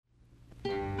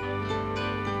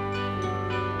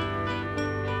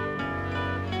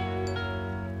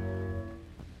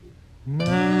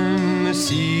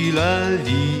si la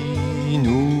vie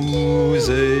nous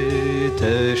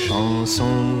était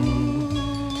chanson,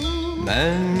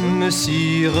 même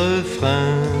si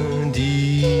refrain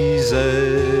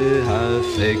disait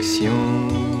affection,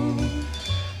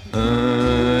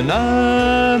 un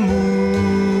amour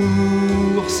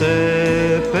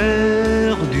s'est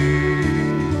perdu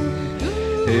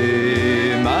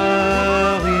et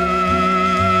Marie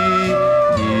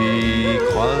n'y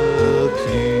croit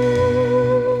plus.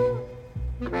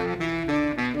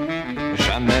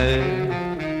 Jamais,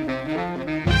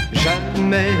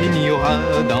 jamais il n'y aura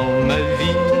dans ma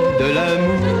vie de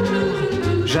l'amour,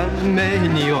 jamais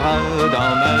il n'y aura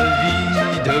dans ma vie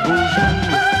de beaux jours.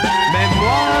 Mais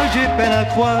moi j'ai peine à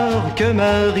croire que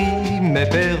Marie m'ait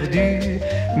perdu,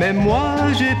 mais moi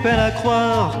j'ai peine à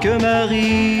croire que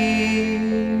Marie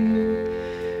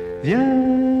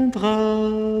viendra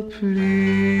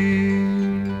plus.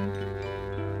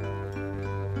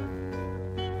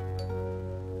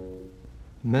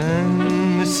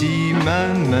 Même si ma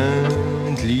main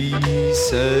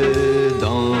glissait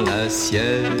dans la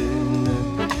sienne,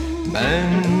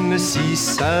 même si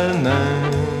sa main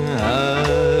à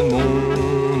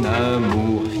mon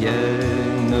amour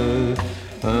vienne,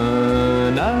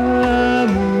 un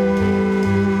amour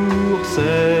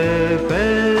s'est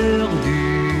perdu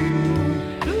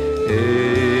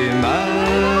et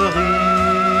Marie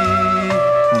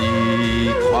n'y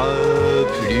croit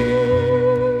plus.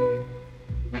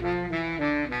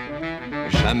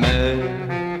 Jamais,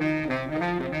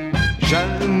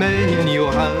 jamais il n'y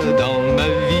aura dans ma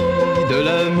vie de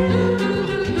l'amour,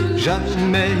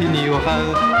 jamais il n'y aura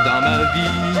dans ma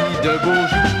vie de beaux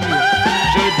jours.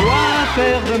 Je dois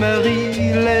faire de Marie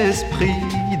l'esprit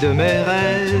de mes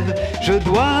rêves, je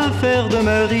dois faire de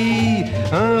Marie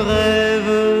un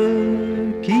rêve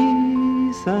qui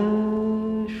s'achève.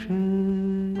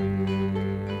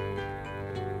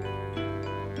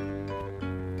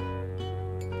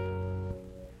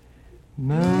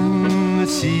 Même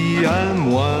si à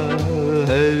moi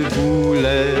elle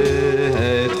voulait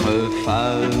être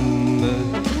femme,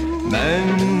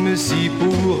 même si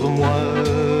pour moi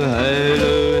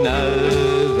elle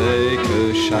n'avait que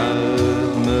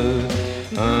charme,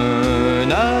 un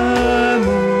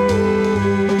amour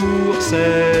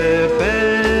s'est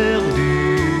perdu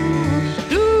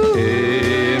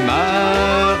et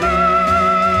Marie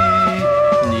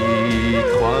n'y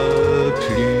croit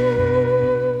plus.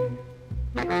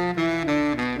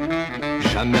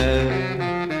 Jamais.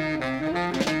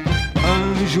 Un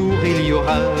jour il y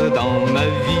aura dans ma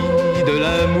vie de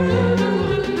l'amour,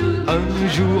 un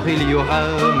jour il y aura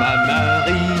ma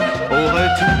Marie au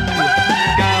retour.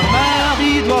 Car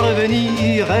Marie doit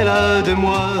revenir, elle a de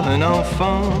moi un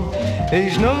enfant, et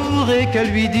je n'aurai qu'à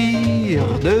lui dire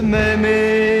de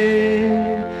m'aimer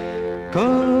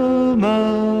comme